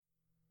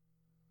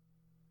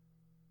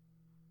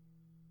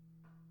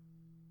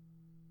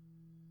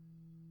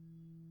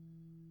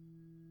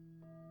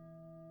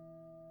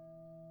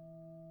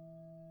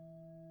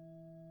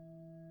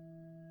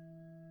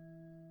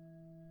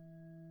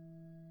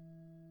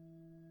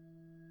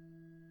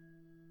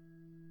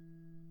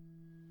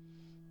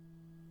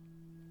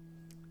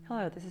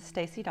Hello, this is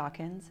Stacy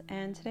Dawkins,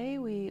 and today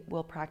we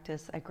will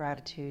practice a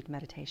gratitude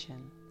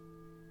meditation.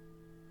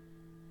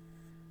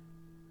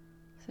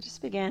 So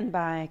just begin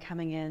by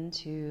coming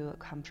into a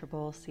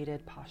comfortable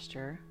seated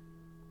posture.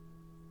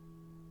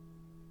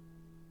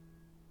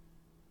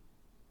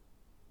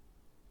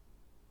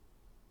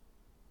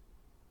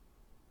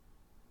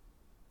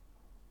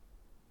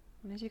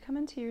 And as you come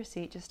into your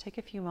seat, just take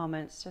a few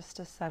moments just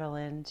to settle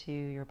into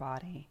your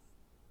body.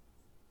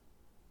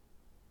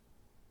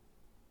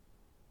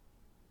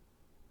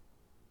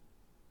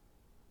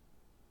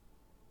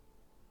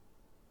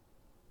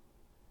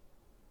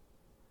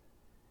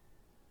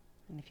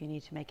 And if you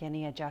need to make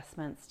any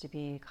adjustments to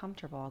be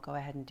comfortable, go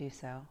ahead and do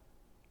so.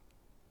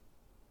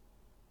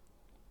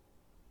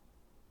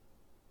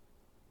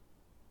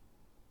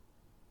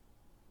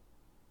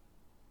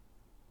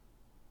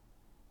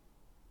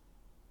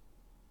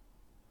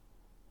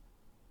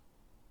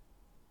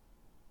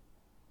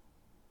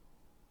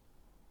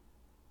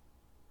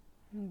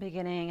 And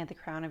beginning at the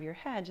crown of your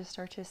head, just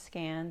start to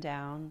scan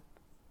down.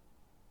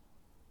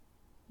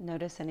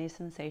 Notice any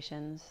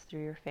sensations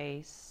through your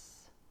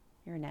face,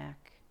 your neck.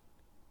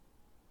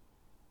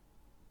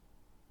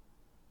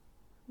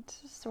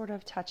 Just sort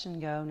of touch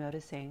and go,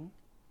 noticing.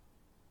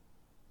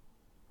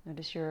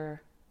 Notice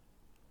your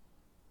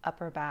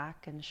upper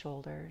back and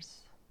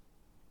shoulders.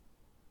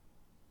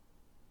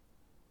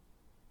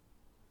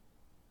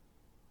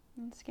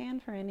 And scan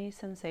for any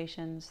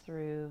sensations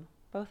through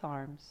both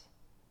arms,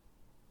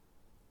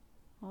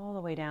 all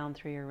the way down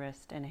through your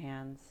wrist and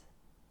hands.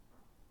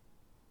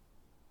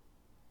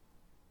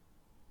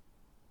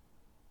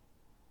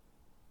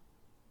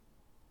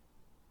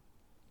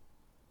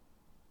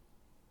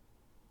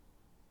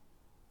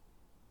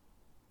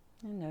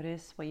 And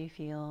notice what you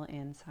feel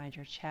inside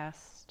your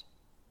chest.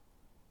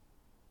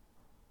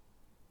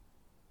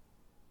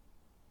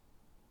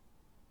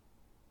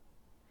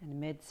 And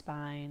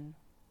mid-spine,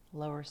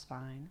 lower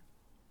spine.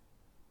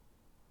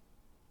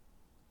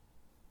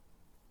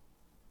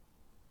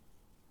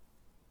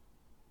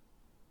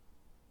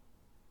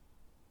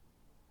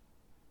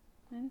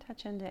 And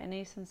touch into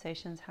any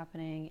sensations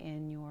happening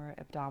in your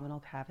abdominal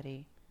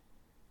cavity.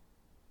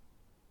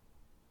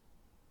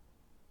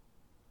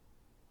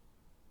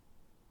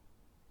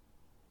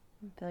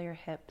 And feel your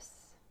hips.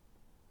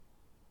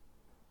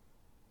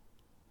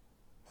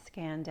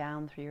 Scan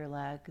down through your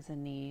legs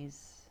and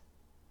knees,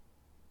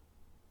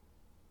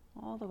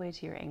 all the way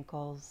to your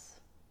ankles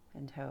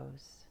and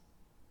toes,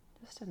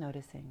 just a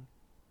noticing.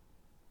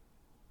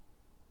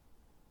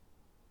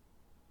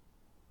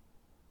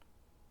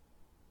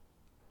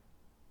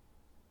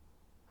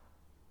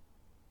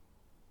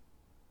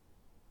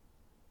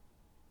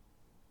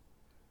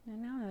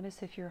 And now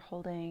notice if you're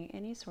holding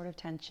any sort of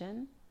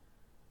tension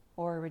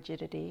or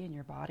rigidity in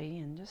your body,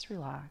 and just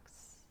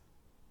relax.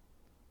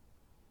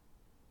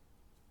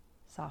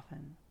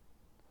 Soften.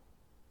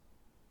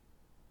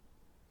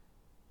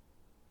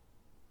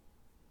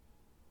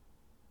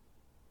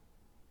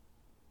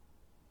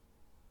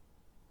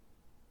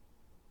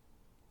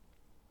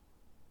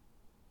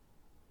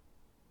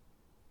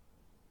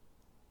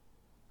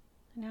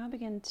 Now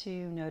begin to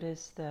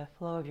notice the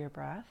flow of your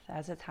breath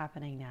as it's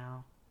happening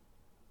now.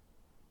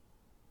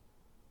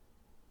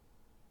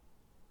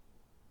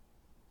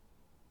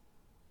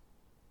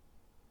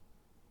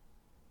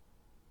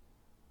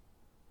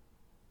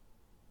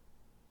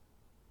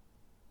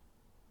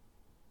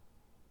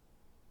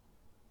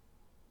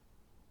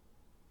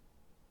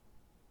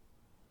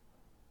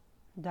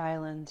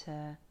 Dial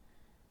into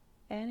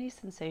any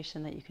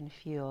sensation that you can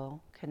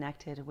feel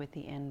connected with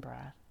the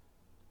in-breath.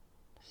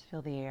 Just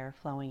feel the air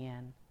flowing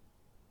in.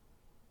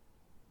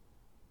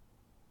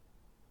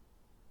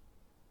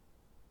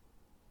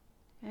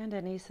 And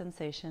any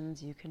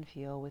sensations you can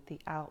feel with the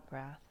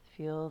out-breath.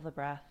 Feel the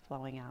breath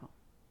flowing out.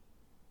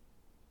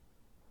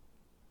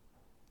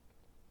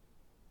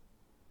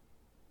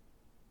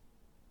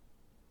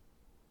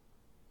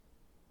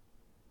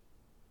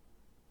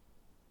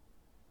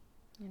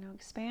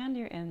 Expand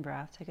your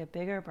in-breath. Take a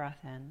bigger breath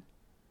in.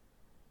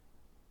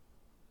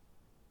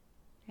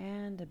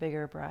 And a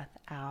bigger breath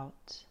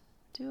out.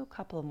 Do a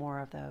couple more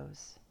of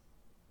those.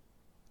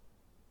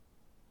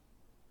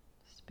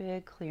 Just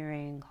big,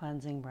 clearing,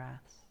 cleansing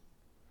breaths.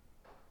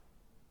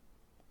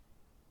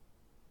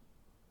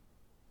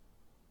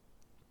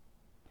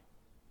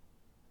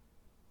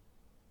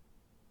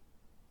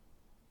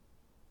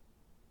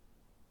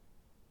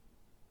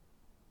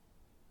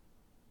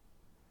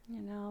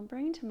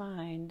 Bring to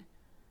mind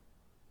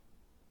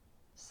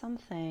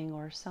something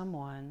or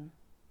someone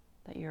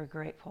that you're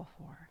grateful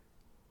for.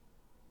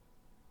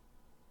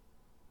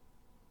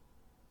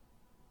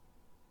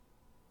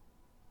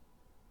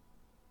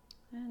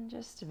 And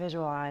just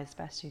visualize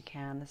best you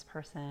can this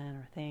person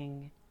or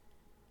thing.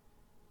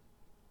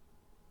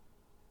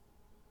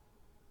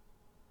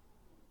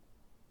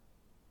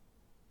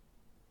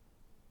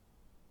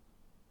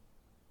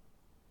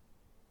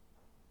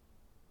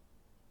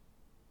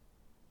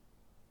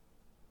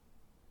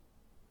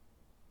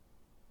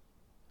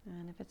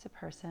 And if it's a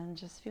person,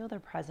 just feel their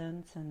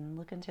presence and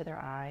look into their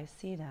eyes,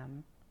 see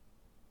them.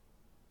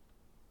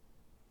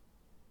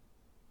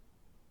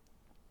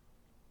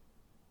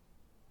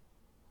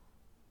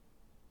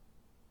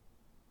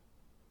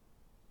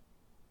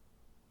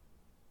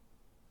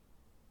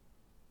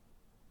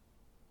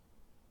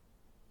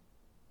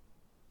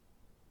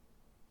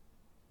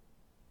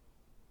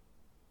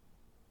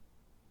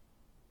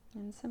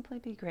 and simply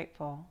be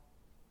grateful.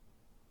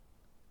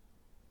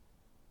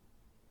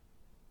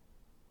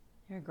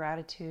 Your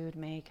gratitude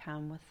may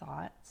come with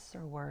thoughts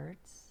or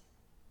words.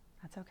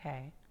 That's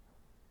okay.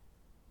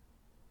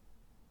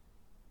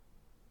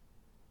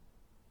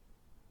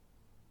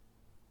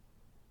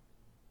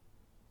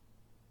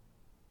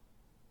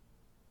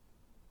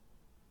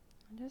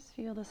 And just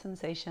feel the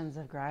sensations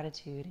of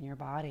gratitude in your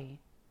body.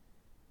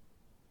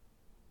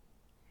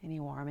 Any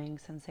warming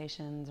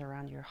sensations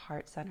around your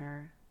heart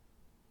center,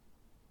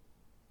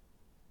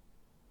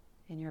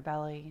 in your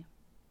belly.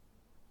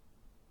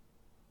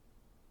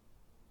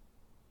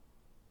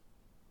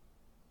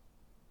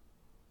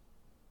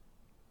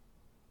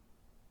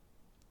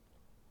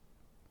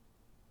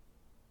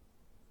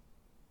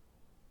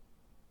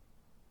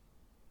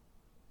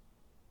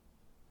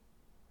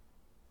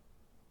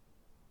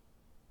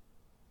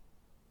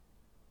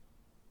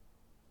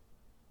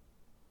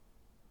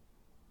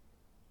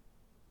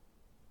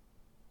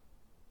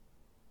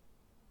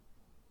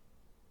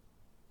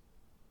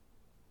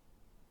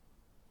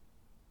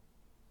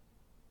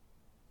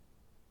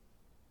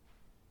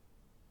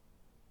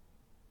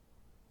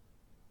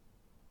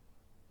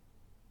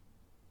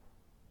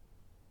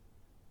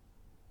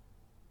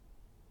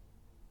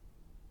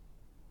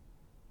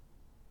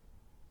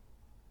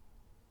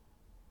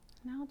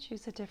 Now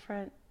choose a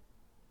different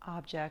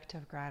object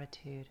of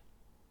gratitude.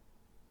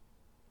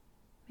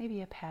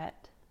 Maybe a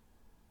pet,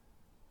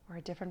 or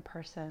a different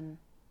person,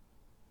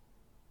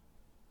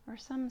 or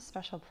some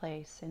special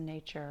place in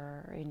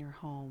nature or in your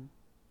home.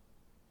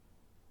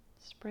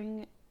 Just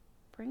bring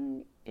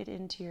it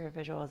into your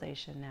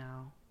visualization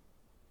now.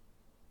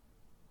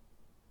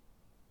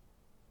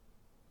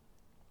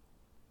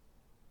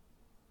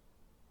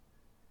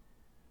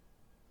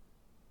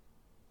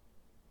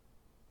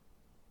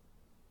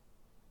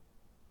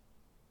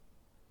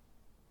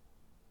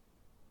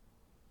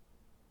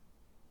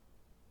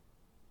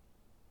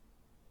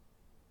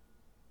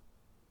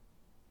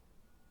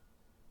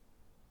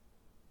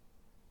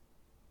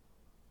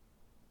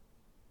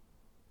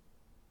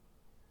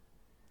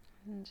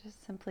 And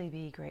just simply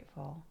be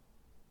grateful.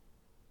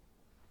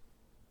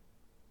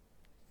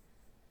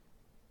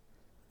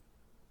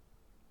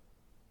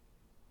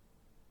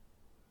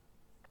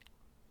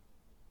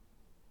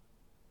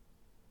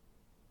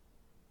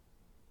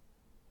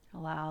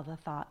 Allow the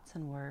thoughts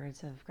and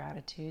words of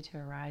gratitude to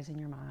arise in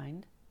your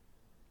mind.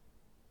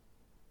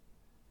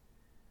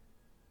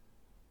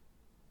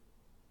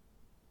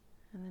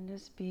 And then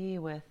just be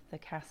with the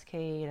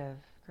cascade of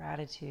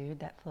gratitude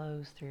that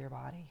flows through your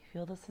body.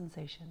 Feel the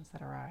sensations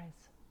that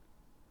arise.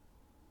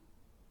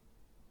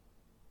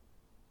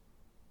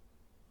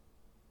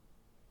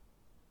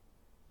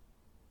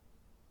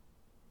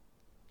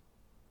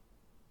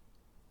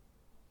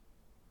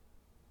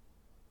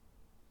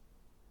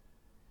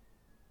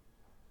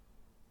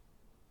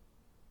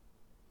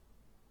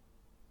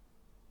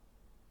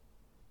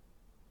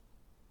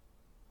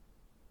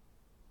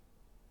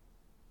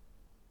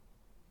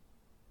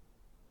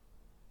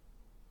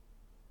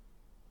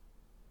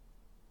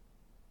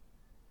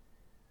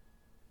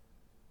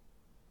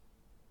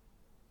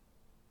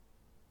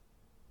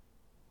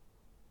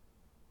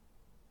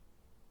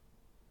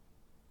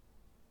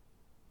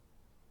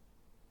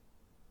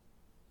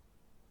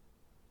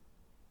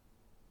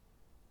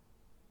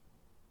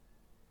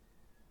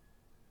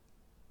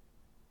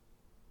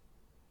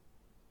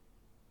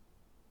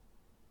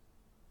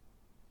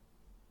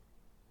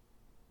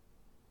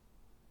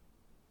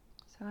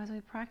 So as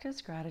we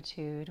practice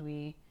gratitude,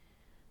 we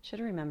should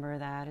remember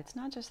that it's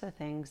not just the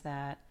things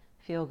that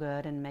feel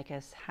good and make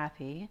us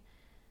happy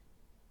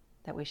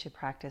that we should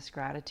practice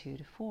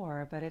gratitude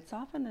for, but it's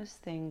often those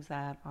things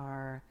that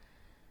are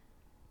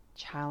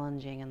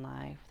challenging in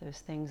life, those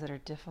things that are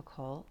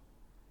difficult,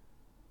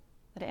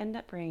 that end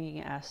up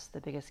bringing us the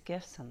biggest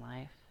gifts in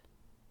life.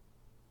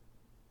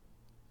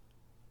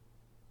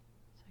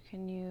 So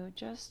can you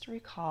just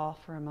recall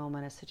for a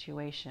moment a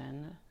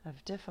situation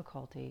of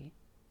difficulty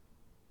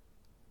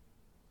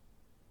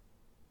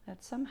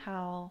that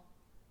somehow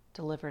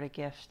delivered a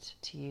gift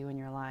to you in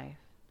your life?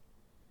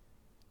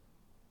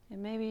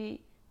 And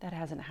maybe that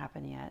hasn't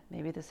happened yet.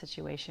 Maybe the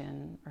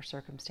situation or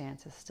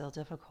circumstance is still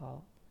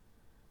difficult.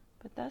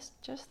 But that's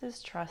just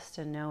this trust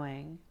and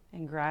knowing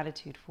and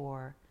gratitude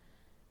for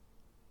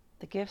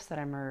the gifts that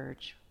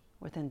emerge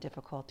within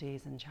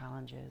difficulties and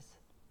challenges.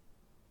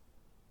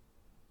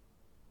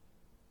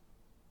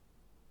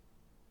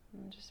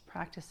 And just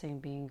practicing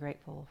being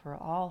grateful for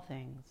all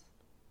things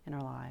in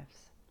our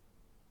lives.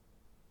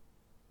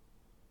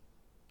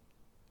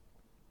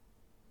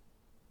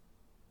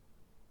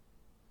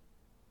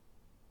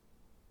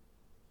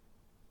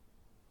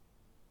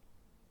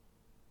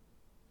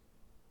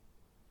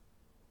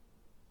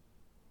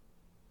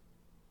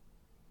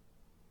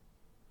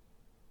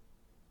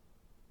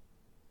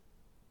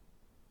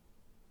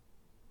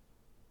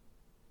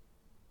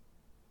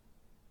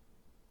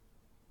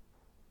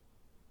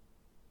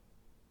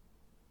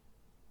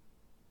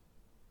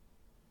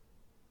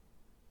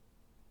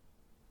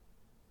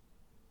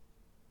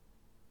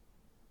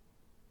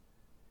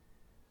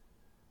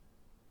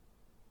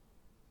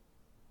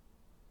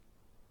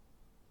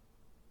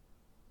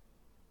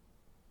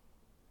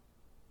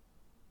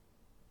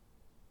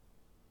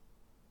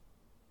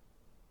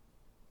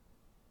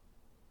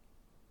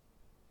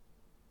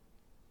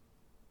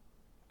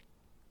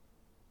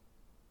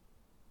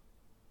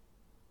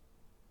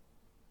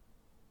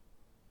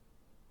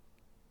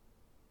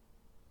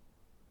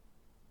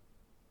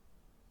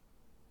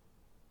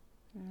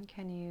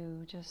 can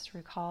you just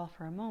recall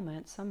for a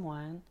moment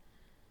someone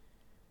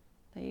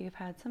that you've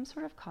had some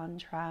sort of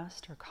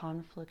contrast or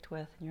conflict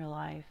with in your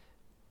life,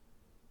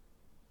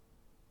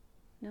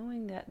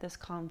 knowing that this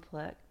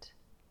conflict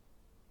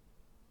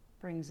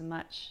brings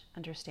much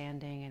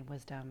understanding and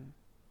wisdom.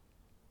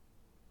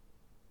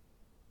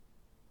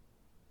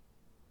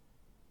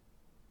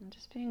 And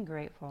just being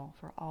grateful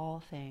for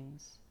all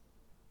things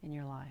in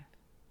your life.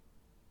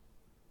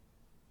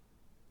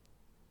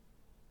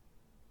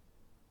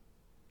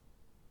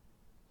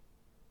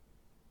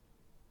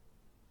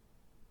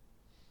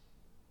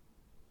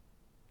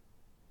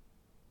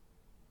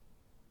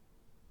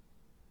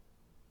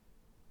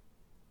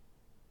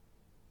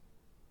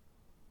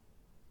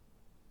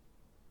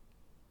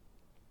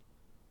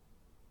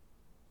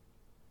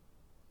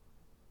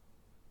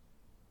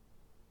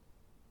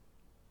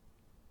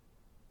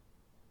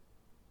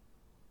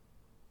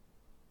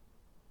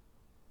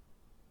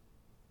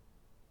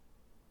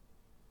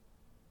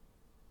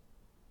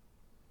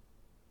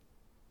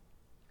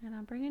 And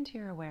I'll bring into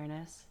your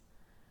awareness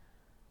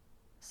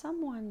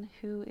someone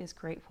who is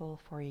grateful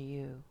for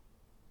you.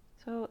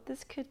 So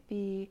this could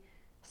be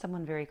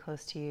someone very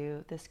close to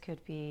you. This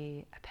could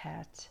be a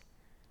pet.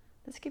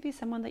 This could be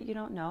someone that you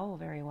don't know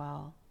very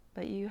well,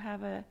 but you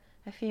have a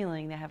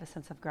feeling, they have a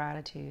sense of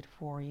gratitude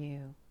for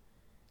you.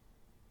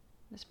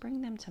 Just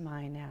bring them to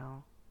mind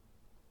now.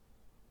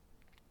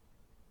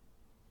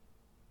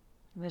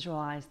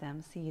 Visualize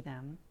them, see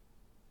them.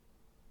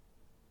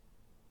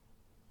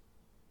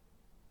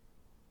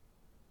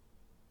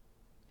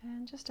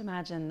 And just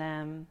imagine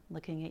them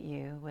looking at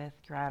you with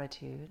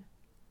gratitude.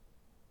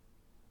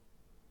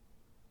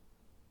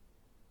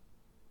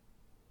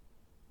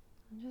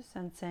 And just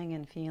sensing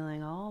and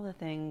feeling all the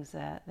things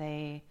that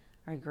they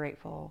are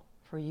grateful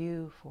for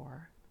you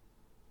for.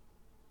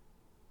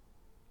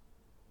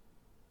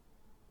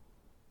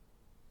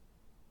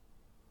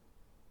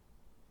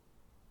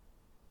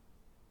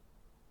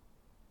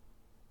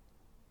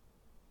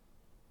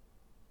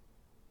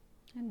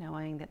 And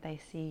knowing that they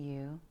see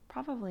you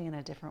probably in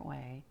a different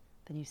way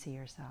than you see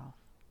yourself.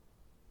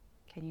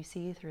 Can you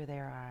see through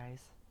their eyes?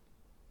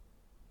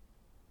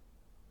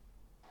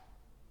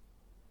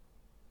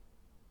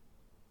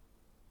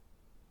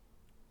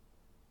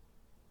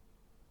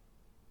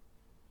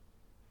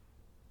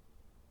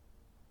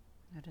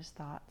 Notice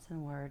thoughts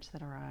and words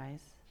that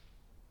arise.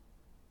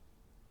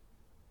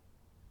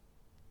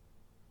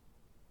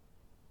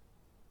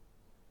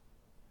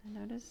 And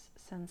notice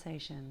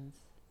sensations,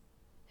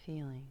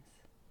 feelings,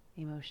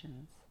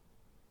 emotions.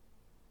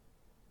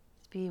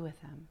 Just be with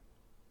them.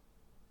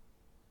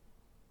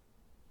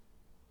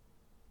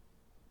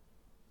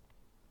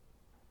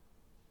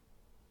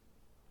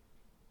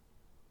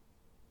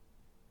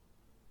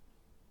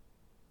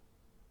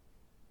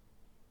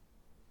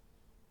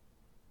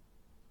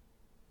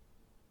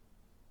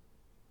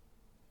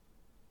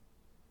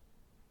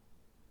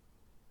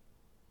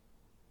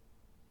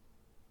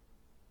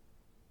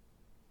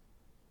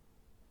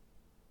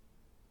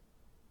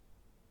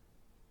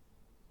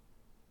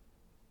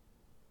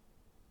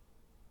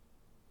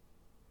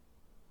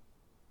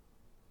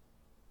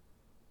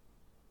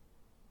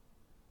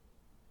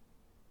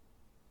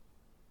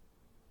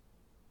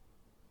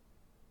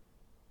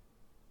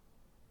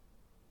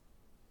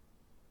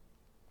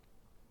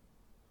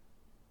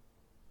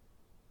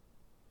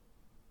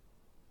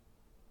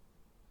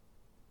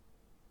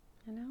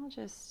 And now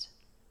just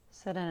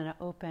sit in an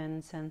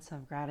open sense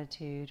of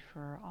gratitude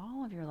for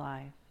all of your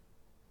life.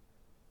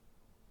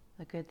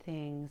 The good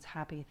things,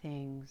 happy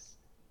things,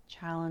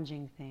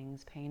 challenging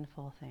things,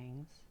 painful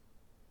things.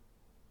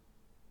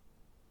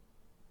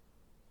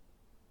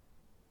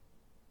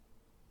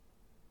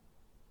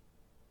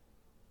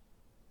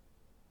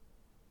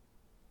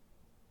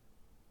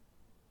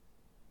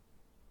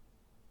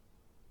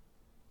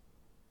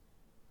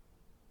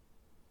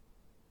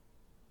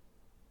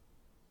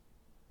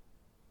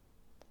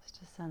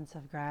 Just a sense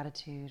of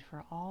gratitude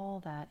for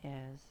all that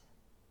is.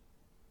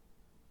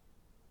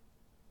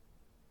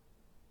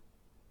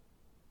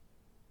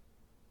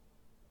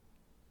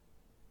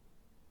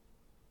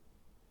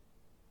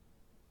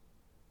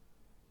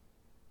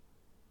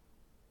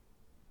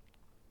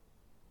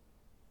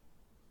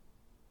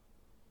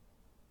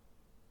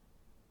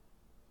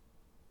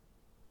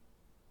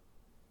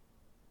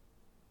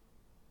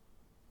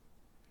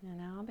 And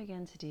now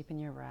begin to deepen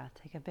your breath.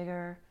 Take a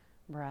bigger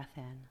breath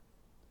in.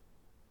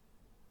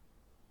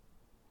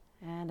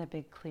 And a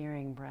big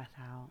clearing breath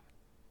out.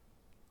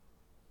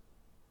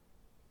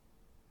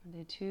 And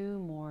do 2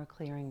 more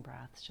clearing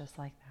breaths just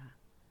like that.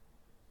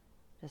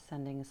 Just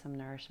sending some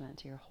nourishment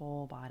to your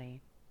whole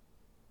body.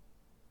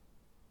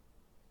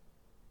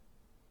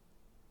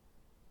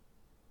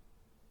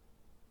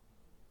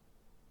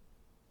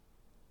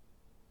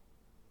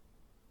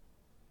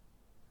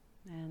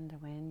 And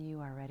when you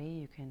are ready,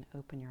 you can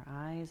open your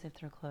eyes if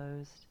they're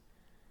closed.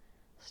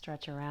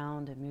 Stretch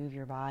around and move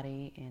your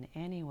body in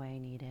any way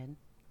needed.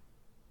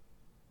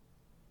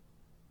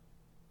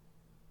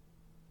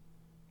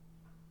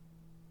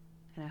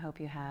 And I hope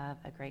you have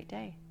a great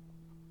day.